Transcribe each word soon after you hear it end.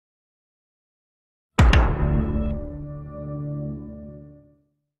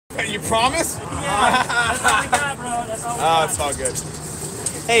You promise? That's all we got, bro. That's all we got. Oh, it's all good.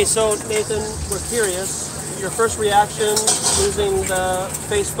 Hey, so Nathan, we're curious. Your first reaction losing the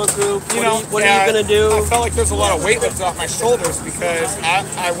Facebook group? What are you gonna do? I felt like there's a lot of weight lifted off my shoulders because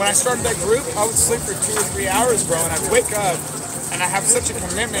when I started that group, I would sleep for 2 or 3 hours, bro, and I'd wake up and I have such a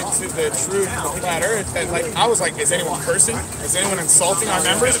commitment to the truth of flat Earth that I was like, is anyone cursing? Is anyone insulting our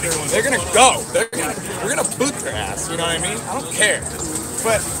members? They're gonna go. We're gonna boot their ass. You know what I mean? I don't care.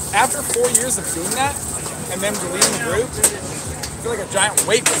 But after 4 years of doing that and then deleting the group, I feel like a giant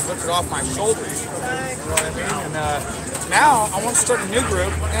weight was lifted off my shoulders. You know what I mean? And now I want to start a new group,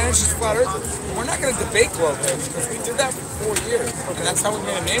 and it's just flat Earth. We're not going to debate globalists because we did that for 4 years, and that's how we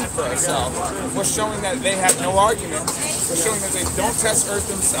made a name for ourselves. We're showing that they have no arguments. We're showing that they don't test Earth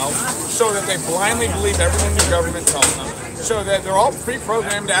themselves. Show that they blindly believe everything the government tells them. Show that they're all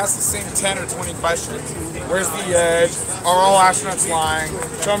pre-programmed to ask the same 10 or 20 questions. Where's the edge? Are all astronauts lying?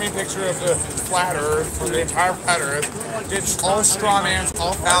 Show me a picture of the flat Earth, or the entire flat Earth. It's all straw mans,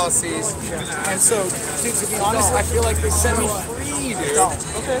 all fallacies. And so, dude, to be honest, I feel like they set me free, dude.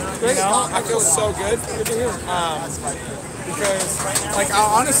 Okay, great. You know, I feel so good. Good to hear. Because,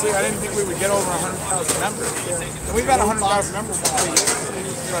 honestly, I didn't think we would get over 100,000 members. And we've had 100,000 members for 3 years.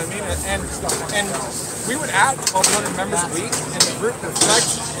 You know what I mean? And we would add 1,200 members a week, and the group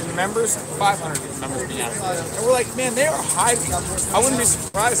reflects in the members 500 members being added. And we're like, man, they are hiding. I wouldn't be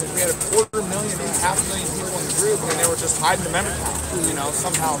surprised if we had 250,000, 500,000 people in the group, and they were just hiding the member count. You know,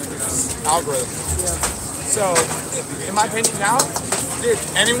 somehow algorithm. So, in my opinion now, dude,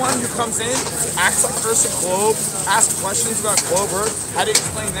 anyone who comes in, acts like First Globe, asks questions about Globe Earth, how do you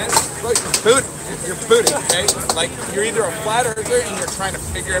explain this? Look, you're booted. You're booted, okay? Like, you're either a flat earther and you're trying to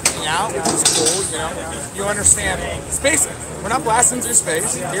figure everything out, which is cool, you know? You understand space. We're not blasting through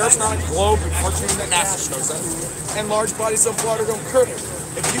space. The Earth's not a globe, unfortunately, that NASA shows us. And large bodies of water don't curve it.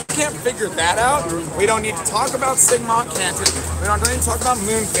 If you can't figure that out, we don't need to talk about Sigma Canton. We don't need to talk about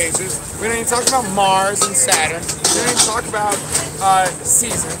moon phases. We don't need to talk about Mars and Saturn. We don't need to talk about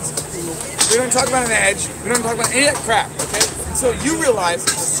seasons. We don't talk about an edge. We don't talk about any of that crap, okay? Until you realize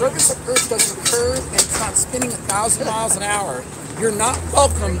the surface of Earth doesn't curve and it's not spinning 1,000 miles an hour, you're not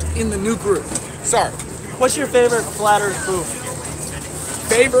welcomed in the new group. Sorry. What's your favorite flat Earth proof?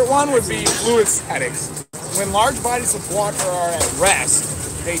 Favorite one would be fluid statics. When large bodies of water are at rest,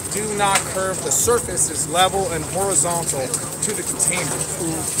 they do not curve. The surface is level and horizontal to the container.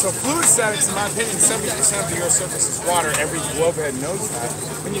 So fluid statics, in my opinion, 70% of the Earth's surface is water. Every globehead knows that.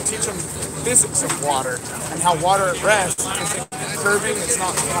 When you teach them physics of water and how water at rest isn't curving, it's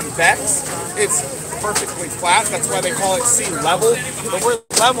not convex, it's perfectly flat. That's why they call it sea level. The word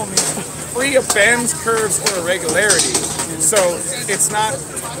level means free of bends, curves, or irregularity. So it's not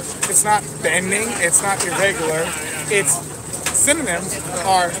bending, it's not irregular, it's synonyms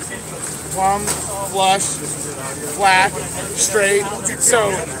are plumb, flush, flat, straight.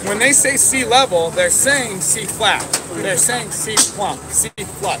 So when they say sea level, they're saying sea flat. They're saying sea plumb, sea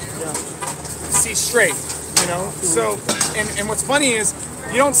flush, sea straight, you know? So, and what's funny is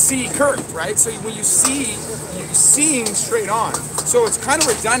you don't see curve, right? So when you see, you're seeing straight on. So it's kind of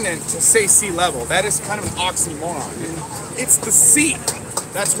redundant to say sea level. That is kind of an oxymoron. It's the sea.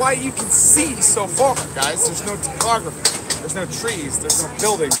 That's why you can see so far, guys. There's no topography. There's no trees, there's no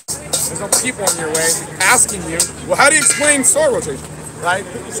buildings, there's no people in your way asking you, well, how do you explain star rotation, right?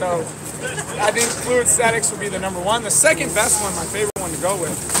 So I think fluid statics would be the number one. The second best one, my favorite one to go with,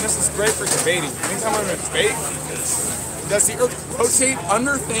 and this is great for debating. Anytime I'm going to debate, does the Earth rotate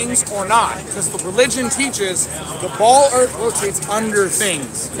under things or not? Because the religion teaches the ball Earth rotates under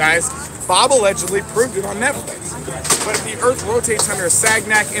things, guys. Bob allegedly proved it on Netflix. But if the Earth rotates under a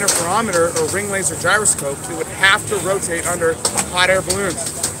Sagnac interferometer or ring laser gyroscope, it would have to rotate under hot air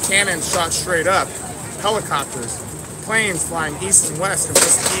balloons, cannons shot straight up, helicopters, planes flying east and west and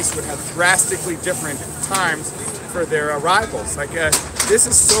west and east would have drastically different times for their arrivals. Like, this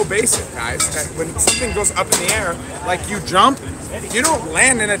is so basic, guys, that when something goes up in the air, like you jump, you don't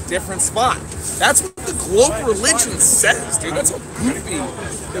land in a different spot. That's what the globe religion says, dude. That's how goofy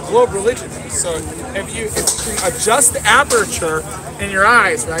the globe religion is. So if you can adjust the aperture in your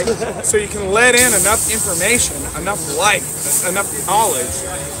eyes, right, so you can let in enough information, enough light, enough knowledge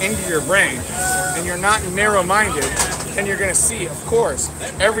into your brain, and you're not narrow-minded, and you're going to see, of course,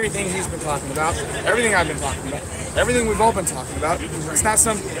 everything he's been talking about, everything I've been talking about, everything we've all been talking about. It's not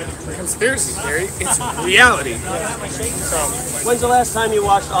some conspiracy theory, it's reality. So, when's the last time you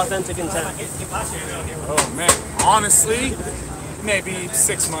watched Authentic Intent? Oh man, honestly, maybe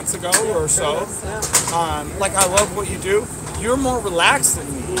 6 months ago or so. Like, I love what you do. You're more relaxed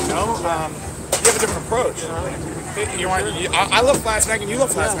than me, you know? You have a different approach. I love flat snacking. You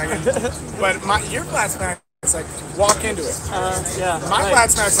love flat snacking. But your flat snack is like walk into it. Yeah. My flat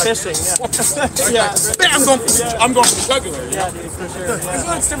snack's like fishing. yeah. I'm going for the jugular. Yeah, dude, for sure.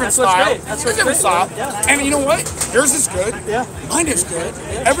 Yeah. It's different That's what's style. great. That's what's different great. style. Yeah. And you know what? Yours is good. Yeah. Mine is good.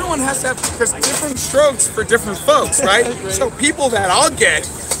 Everyone has to have there's different strokes for different folks, right? So people that I'll get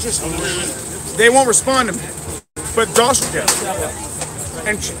just they won't respond to me, but Josh will get it.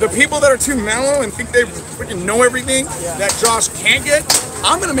 And the people that are too mellow and think they freaking know everything that Josh can't get,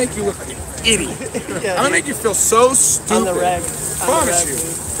 I'm gonna make you look like an idiot. I'm gonna make you feel so stupid. On the reg.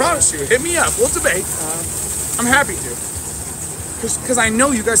 Promise you. Hit me up. We'll debate. I'm happy to. Because I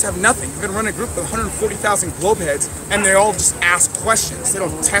know you guys have nothing. You're gonna run a group of 140,000 globe heads, and they all just ask questions. They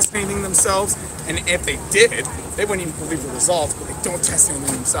don't test anything themselves, and if they did, they wouldn't even believe the results. But they don't test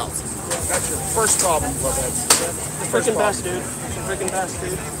anything themselves. That's your first problem, globe heads. Freaking best, dude. Freaking best,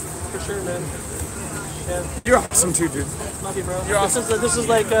 dude. For sure, man. Yeah. You're awesome too, dude. Love you, bro. You're awesome. This is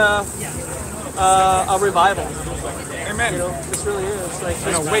like a revival. Amen. You know, this really is like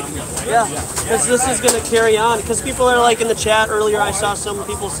An awakening. yeah, because this is going to carry on. Because people are like in the chat earlier, I saw some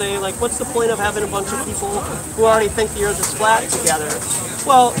people say like, "What's the point of having a bunch of people who already think the Earth is flat together?"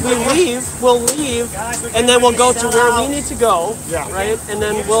 Well, we'll leave, and then we'll go to where we need to go, right? And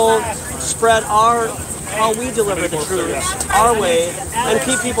then we'll spread how we deliver the truth, our way, and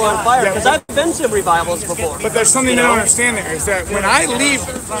keep people on fire. Because I've been to revivals before. But there's something they don't understand there is that when I leave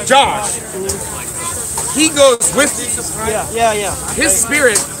Josh, he goes with me. Yeah. His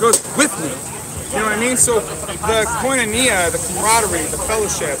spirit goes with me. You know what I mean? So the koinonia, the camaraderie, the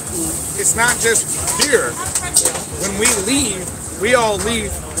fellowship, it's not just here. When we leave, we all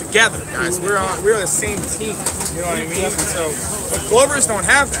leave together, guys. We're the same team. You know what I mean? And so, but Glovers don't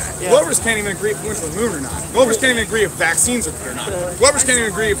have that. Glovers can't even agree if we went to the moon or not. Glovers can't even agree if vaccines are good or not. Glovers can't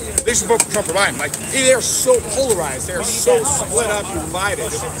even agree if they should vote for Trump or Biden. Like, they are so polarized. They are so split up and divided.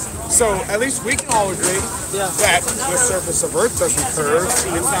 So at least we can all agree that the surface of Earth doesn't curve. It's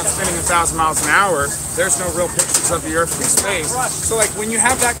not spinning 1,000 miles an hour. There's no real pictures of the Earth from space. So like when you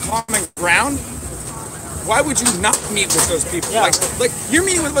have that common ground, why would you not meet with those people? Like you're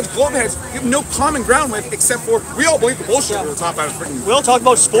meeting with a bunch of globe heads you have no common ground with, except for we all believe the bullshit over the top out of freaking. We'll talk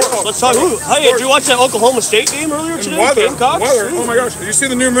about sports. Let's talk. Hey, did you watch that Oklahoma State game earlier today? Weather. Oh my gosh! Did you see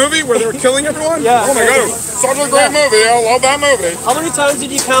the new movie where they were killing everyone? Yeah. Oh my god! Such a great movie. I love that movie. How many times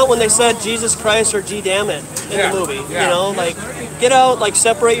did you count when they said Jesus Christ or G damn it in the movie? Yeah. You know, like get out, like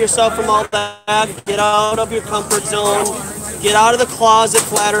separate yourself from all that. Get out of your comfort zone. Get out of the closet,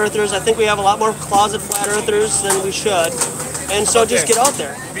 flat earthers. I think we have a lot more closet flat earthers than we should. And so just get out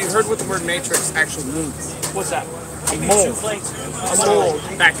there. Have you heard what the word matrix actually means? What's that? A mold. A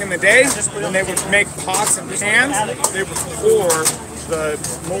mold. Back in the day, when they would make pots and pans, they would pour the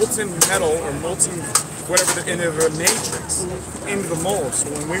molten metal or molten whatever into the matrix, into the mold.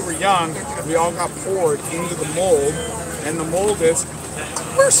 So when we were young, we all got poured into the mold, and the mold is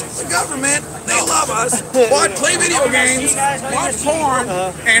first, the government, they love us. Play video games, watch porn,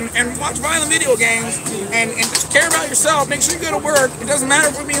 and watch violent video games, and just care about yourself. Make sure you go to work. It doesn't matter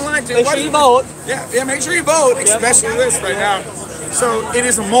if we're being lied to. Make sure you vote. Yeah, make sure you vote, especially this right now. So it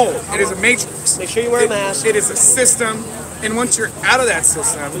is a mold. It is a matrix. Make sure you wear a mask. It is a system, and once you're out of that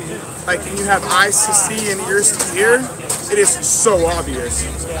system, like and you have eyes to see and ears to hear, it is so obvious.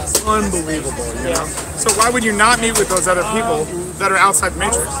 It's unbelievable, you know? So why would you not meet with those other people that are outside the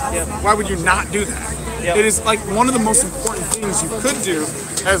matrix? Why would you not do that? It is like one of the most important things you could do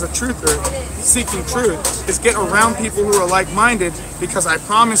as a truther seeking truth is get around people who are like-minded, because I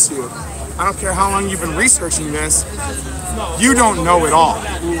promise you, I don't care how long you've been researching this, you don't know it all,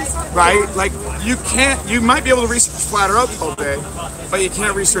 right? Like you might be able to research flat earth all day, but you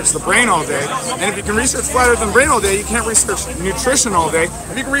can't research the brain all day. And if you can research flat earth and the brain all day, you can't research nutrition all day.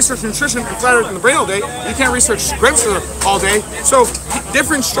 If you can research nutrition and flat earth and the brain all day, you can't research scripture all day. So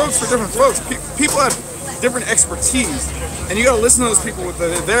different strokes for different folks. People have different expertise, and you got to listen to those people with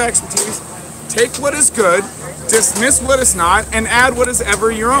their expertise. Take what is good, dismiss what is not, and add what is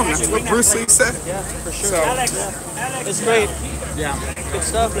ever your own. That's what Bruce Lee said. Yeah, for sure. So, it's great. Yeah. Good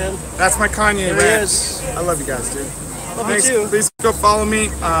stuff, man. That's my Kanye There rant. he is. I love you guys, dude. Love you too. Please go follow me.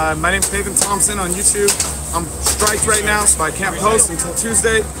 My name's Nathan Thompson on YouTube. I'm striked right now, so I can't post until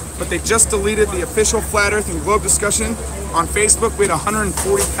Tuesday. But they just deleted the official Flat Earth and Globe discussion on Facebook. We had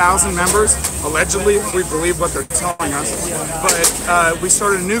 140,000 members, allegedly, if we believe what they're telling us. But we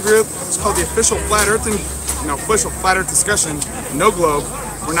started a new group. It's called the Official Flat Earth and Official Flat Earth Discussion. No Globe.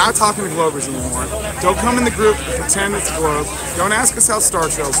 We're not talking to Globers anymore. Don't come in the group and pretend it's a Globe. Don't ask us how star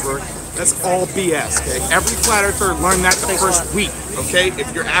trails work. That's all BS, okay? Every Flat Earther learned that the first week, okay?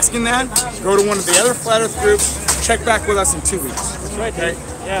 If you're asking that, go to one of the other Flat Earth groups, check back with us in 2 weeks. That's right, Okay?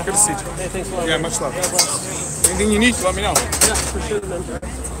 Dave. Yeah. Good to see you. Hey, thanks a lot. Yeah, man. much love. God bless. Anything you need, let me know. Yeah, for sure,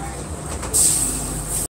 man.